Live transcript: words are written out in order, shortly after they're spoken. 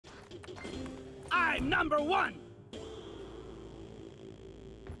I'm number one.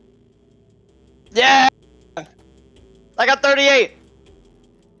 Yeah! I got 38!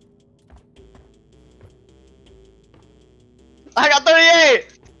 I got 38!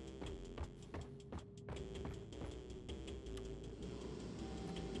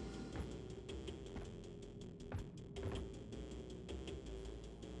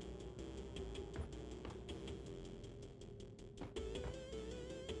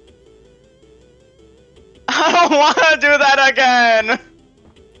 I don't want to do that again!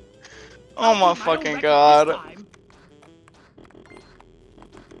 Oh my fucking god.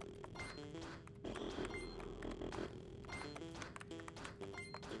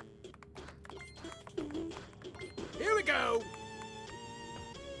 Here we go.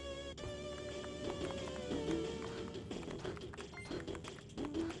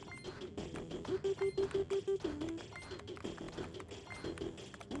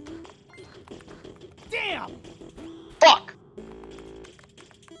 Damn! Fuck!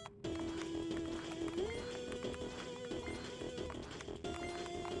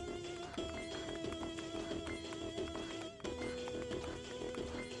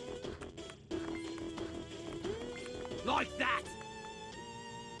 Like that.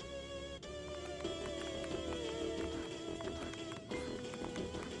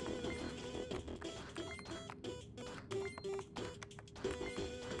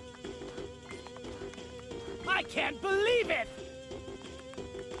 I can't believe it!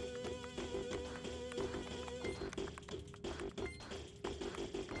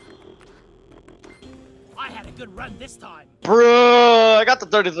 I had a good run this time. Bruh, I got the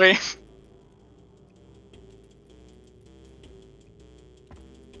 33.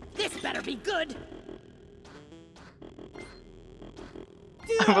 This better be good.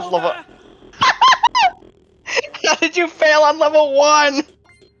 I was level. How did you fail on level 1?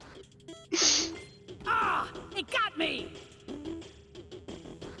 Ah, it got me.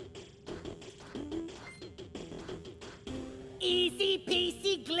 Easy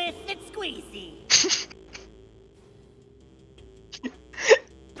peasy, gliff and squeezy.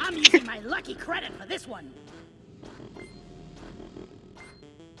 I'm using my lucky credit for this one.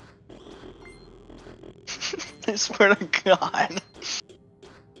 I swear to God.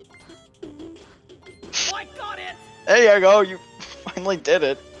 Oh, I got it. There you go, you finally did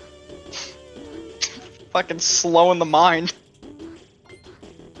it. Fucking slow in the mind.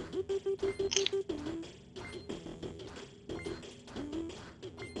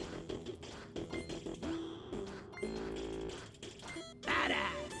 Badass.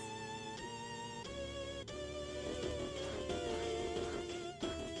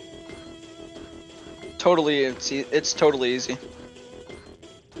 Totally, it's totally easy.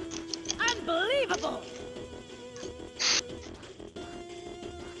 Unbelievable.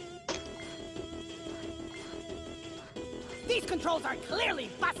 These controls are clearly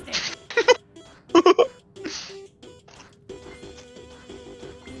busted.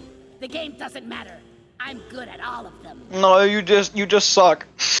 The game doesn't matter. I'm good at all of them. No, you just suck.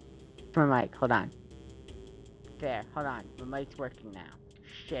 My mic, hold on. There, hold on. My mic's working now.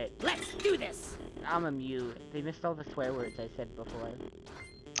 Shit. Let's do this. I'm a mute. They missed all the swear words I said before.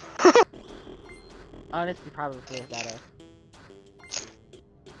 Honestly, probably better.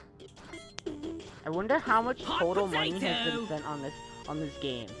 I wonder how much Hot total money has potato. been spent on this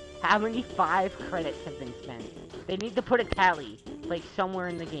game. How many 5 credits have been spent? They need to put a tally, like somewhere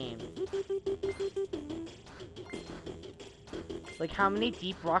in the game. Like how many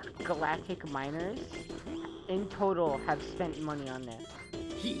Deep Rock Galactic miners in total have spent money on this?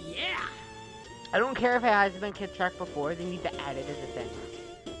 Yeah. I don't care if it hasn't been kept track before, they need to add it as a thing.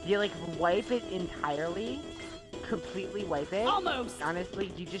 You like wipe it entirely, completely wipe it. Almost.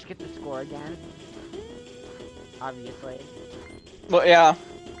 Honestly, you just get the score again. Obviously. Well, yeah.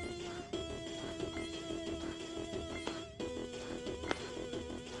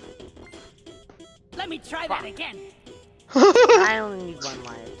 Let me try that again. I only need 1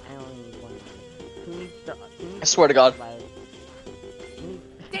 life. I only need 1 life. Who needs the? I swear to God. Life?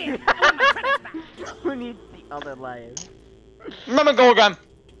 Damn, I want my credits back. Who needs the other life? I'm gonna go again.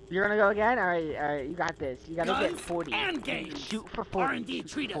 You're gonna go again? Alright, you got this. You gotta get Guns 40. and games. Shoot for 40. R&D Shoot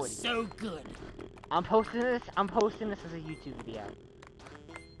for treat 40. us so good. I'm posting this as a YouTube video.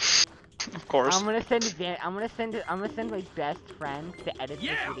 Of course. I'm gonna send my best friend to edit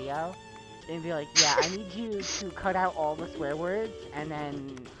this video and be like, yeah, I need you to cut out all the swear words and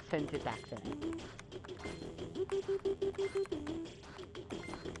then send it back to me.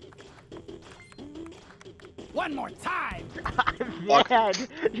 One more time. I'm dead.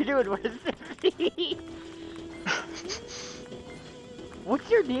 You're doing worse than me. What's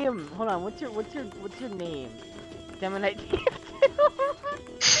your name? Hold on. What's your name? Demonite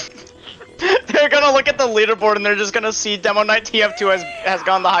They're gonna look at the leaderboard and they're just gonna see Demo Knight TF2 has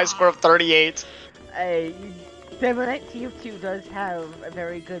gotten the high score of 38. Hey, Demonite TF2 does have a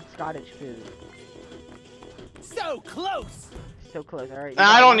very good Scottish food. So close. So close. All right.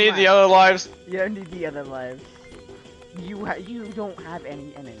 I don't need the other lives. You don't need the other lives. You don't have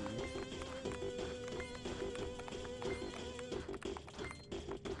any enemies.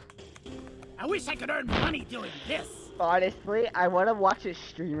 I wish I could earn money doing this. Honestly, I want to watch a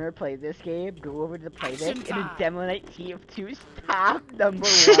streamer play this game, go over to the playlist, Action and then time. Demonite TF2's top number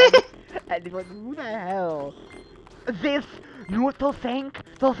 1. And they're like, who the hell? This, you know what they'll think?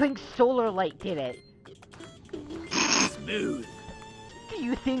 They'll think Solar Light did it. Smooth. Do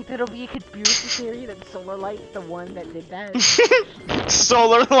you think that'll be a conspiracy theory that Solar Light's the one that did that?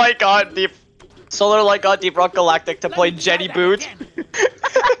 Solar Light got Deep Rock Galactic to play Jetty Boot.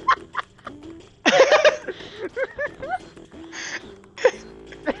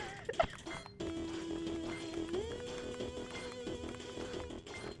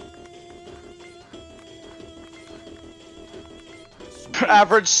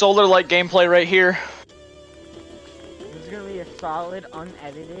 Average Solar Light gameplay right here. This is gonna be a solid,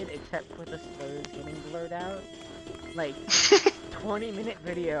 unedited, except for the slurs getting blurred out. Like, 20-minute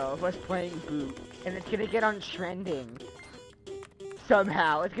video of us playing Boot, and it's gonna get on trending.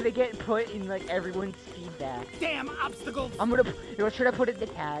 Somehow, it's gonna get put in like everyone's feedback. Damn obstacles. I'm gonna, you know what should I put in the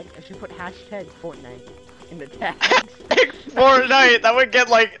tag? I should put hashtag Fortnite in the tag. Fortnite, that would get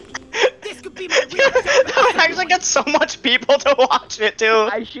like... This could be my real That would actually get so much people to watch it too.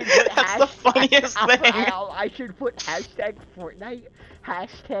 I should put That's the funniest thing. I should put hashtag Fortnite,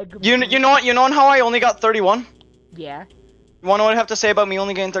 hashtag You know how I only got 31? Yeah. You wanna know what I have to say about me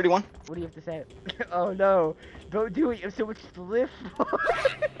only getting 31? What do you have to say? Oh no, don't do it, you have so much to live for.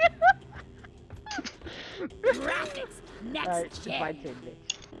 graphics. Next Alright, gen. my turn,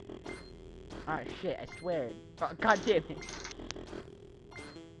 bitch. Oh shit, I swear. Oh, God damn it.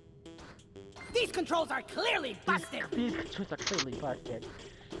 These controls are clearly busted. These controls are clearly busted.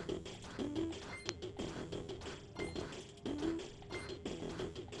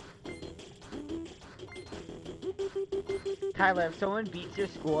 Tyler, if someone beats your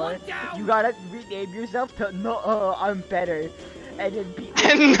score, Look out! you gotta rename yourself to no, I'm better. And then beat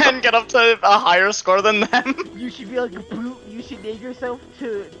And then get up to a higher score than them. You should be like Boot, you should name yourself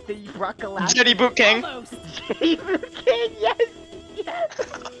to the Broccolati. Jetty Boot King. Almost. Jetty Boot King, yes!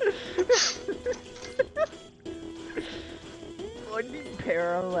 Yes!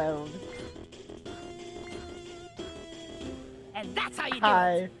 Unparalleled. And that's how you do it.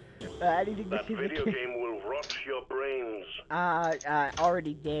 Hi. Anything That to video game will rot your brains.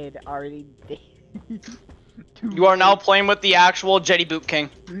 already did. Already did. You are now playing with the actual Jetty Boot King.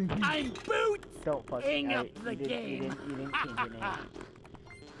 I'm Boot. Don't fuck Hang up alright, the you game. didn't change your name.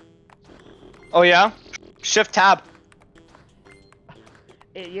 Oh yeah? Shift tab.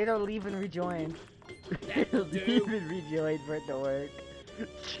 You don't leave and rejoin. That'll do. Leave and rejoin for it to work.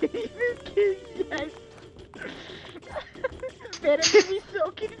 Jesus, yes! Man, I'm gonna be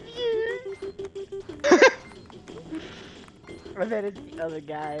so confused! I bet it's the other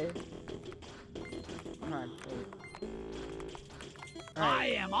guy. Come on, wait. I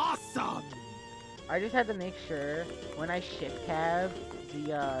Alright, am awesome. I just had to make sure when I shift tab,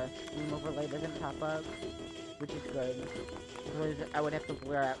 the stream overlay doesn't pop up, which is good. Otherwise, I would have to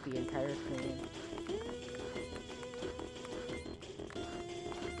blur out the entire screen.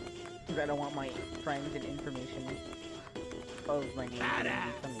 Because I don't want my friends and information of my name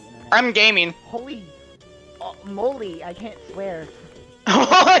Badass. from the internet. I'm gaming. Holy moly, I can't swear.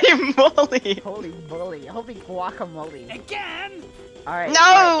 Holy moly. Holy moly, holy guacamole. Again. Alright, No!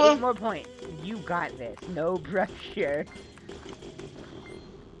 alright, 8 more points. You got this. No pressure.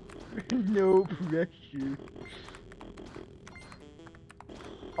 No pressure.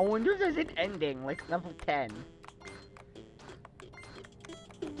 I wonder if there's an ending, like level 10.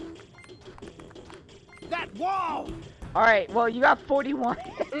 That wall. Alright, well, you got 41.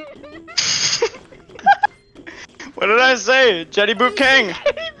 What did I say? Jetty Boot King.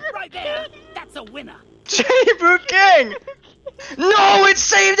 Right there. That's a winner. Jetty Boot King. No, it's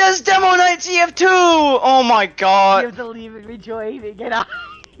saved as Demo Knight TF2. Oh my You god. have to leave and rejoin and get out.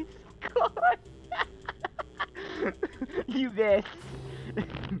 God. You missed.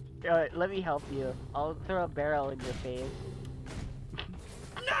 Let me help you. I'll throw a barrel in your face.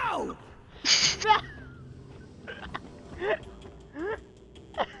 No.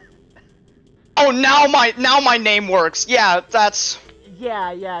 Oh, now my name works. Yeah, that's.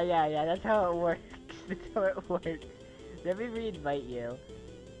 Yeah, that's how it works. That's how it works. Let me re-invite you.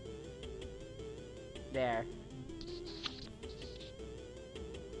 There.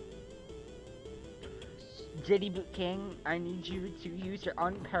 Jetty Boot King, I need you to use your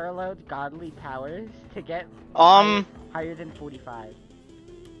unparalleled godly powers to get higher than 45.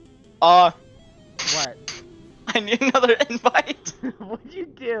 What? I need another invite. What'd you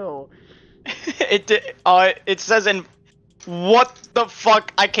do? It says in. What the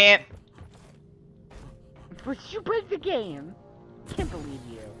fuck? I can't. But you break the game. Can't believe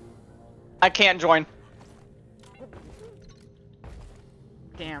you. I can't join.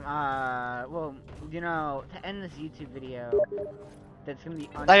 Damn, well, you know, to end this YouTube video, that's gonna be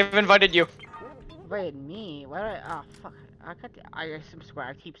I have invited you. Invited me? Why did oh, fuck.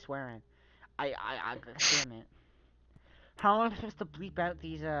 I keep swearing. God damn it. How am I supposed to bleep out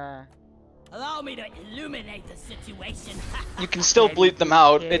these, Allow me to illuminate the situation. You can still bleep them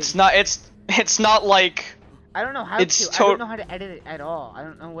out. It's not like. I don't know how It's to. I don't know how to edit it at all. I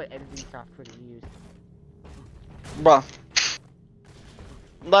don't know what editing software to use. Bruh.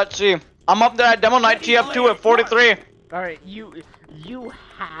 Let's see. I'm up there at Demo Night TF2 at 43. Alright, you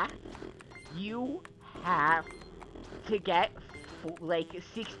have to get like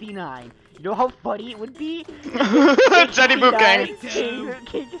 69. You know how funny it would be? Jetty Boot King.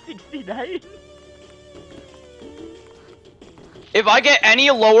 King 69. If I get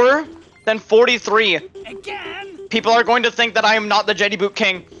any lower than 43, Again? people are going to think that I am not the Jetty Boot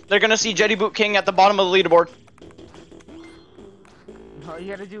King. They're gonna see Jetty Boot King at the bottom of the leaderboard. Oh,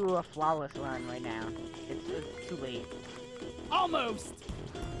 you gotta do a flawless run right now. It's too late. Almost.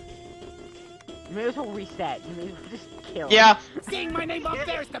 You may as well reset. You may as well just kill. Yeah. Seeing my name up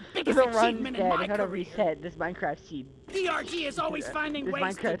there is the biggest The run's achievement in dead. my I gotta career. reset this Minecraft seed. DRG is always finding This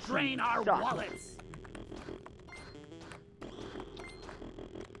ways to Minecraft drain our sucks. wallets.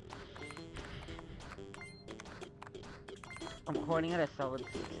 I'm recording at a solid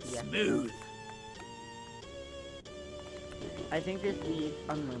 60. Smooth. I think this needs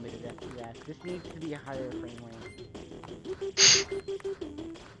unlimited FPS. This needs to be a higher frame rate.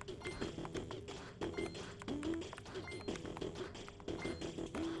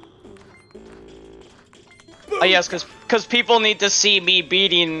 Oh yes, cause people need to see me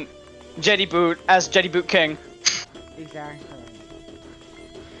beating Jetty Boot as Jetty Boot King. Exactly.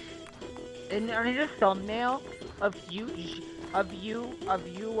 And I need a thumbnail of you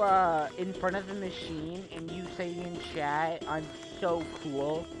in front of the machine and you saying in chat, "I'm so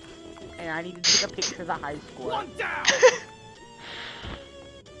cool," and I need to take a picture of the high score. One down.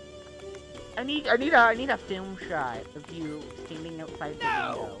 I need a film shot of you standing outside the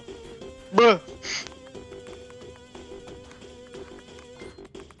window. Bruh.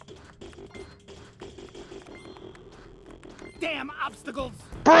 Damn obstacles.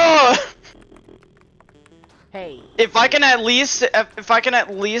 Bruh. Hey. If I can at least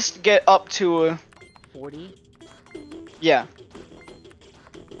get up to 40? Yeah.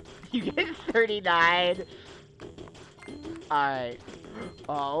 You get 39. Alright.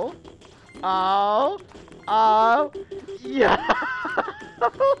 Oh. Yeah.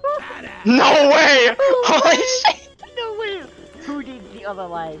 No way! Holy shit! No way. Who needs the other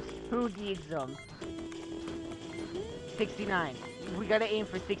lives? Who needs them? 69. We gotta aim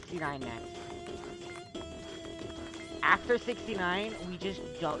for 69 next. After 69, we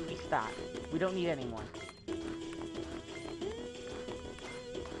stop. We don't need any more.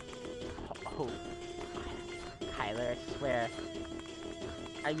 Oh. Kyler, I swear.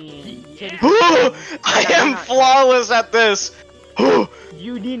 I mean, Jetty Boot King, I am flawless at this!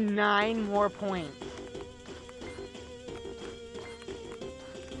 you need 9 more points.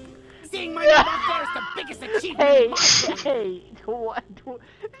 Seeing my name up there is the biggest achievement in my career.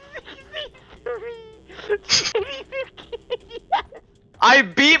 I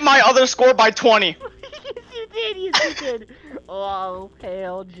beat my other score by 20. Yes, you did. Oh,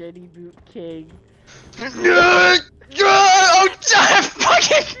 hail Jetty Boot King. Oh,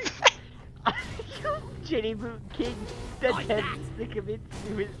 fucking. Jetty Boot King attempts to commit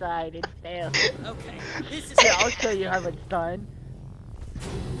suicide and fails. Okay, this is Here, I'll show you how it's done.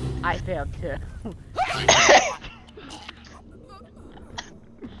 I failed too.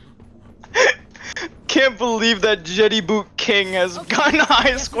 Can't believe that Jetty Boot King has gotten a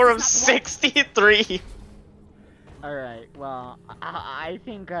high score of 63. Alright, well, I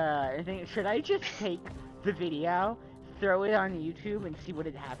think, should I just take the video, throw it on YouTube, and see what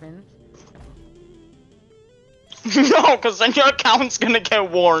it happens? No, because then your account's gonna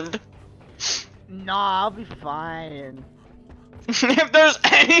get warned. Nah, I'll be fine. If there's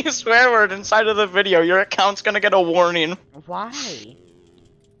any swear word inside of the video, your account's gonna get a warning. Why?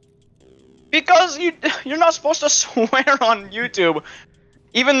 Because you're not supposed to swear on YouTube.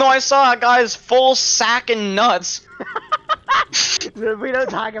 Even though I saw a guy's full sack and nuts. We don't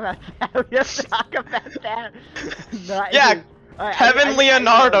talk about that. We don't talk about that. No, Yeah, dude. Alright, Kevin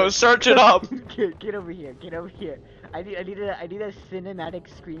Leonardo, search it up. Get over here. Get over here. I need a cinematic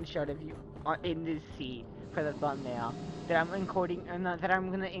screenshot of you in this scene for the thumbnail that I'm encoding and that I'm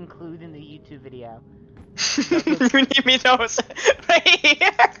gonna include in the YouTube video. You need me to right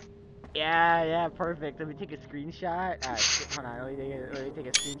here. Yeah, perfect. Let me take a screenshot. Hold on, let me take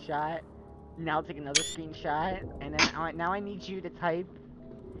a screenshot. Now I'll take another screenshot, and then now I need you to type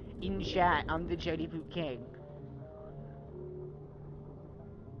in chat, I'm the Jetty Boot King.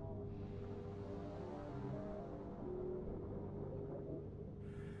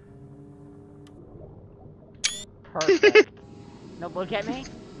 Perfect. No, look at me.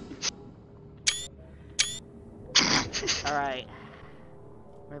 Alright.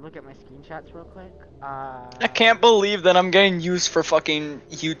 Let me look at my screenshots real quick. I can't believe that I'm getting used for fucking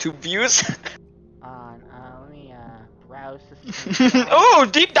YouTube views. Let me browse the screenshot. Oh,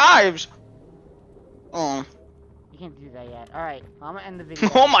 deep dives. Oh. You can't do that yet. Alright, I'm gonna end the video.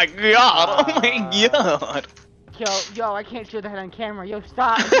 Oh my god. Oh my god. Yo, I can't show that on camera. Yo,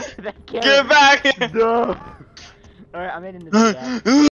 stop. That camera. Get back here. No. Alright, I'm ending the video.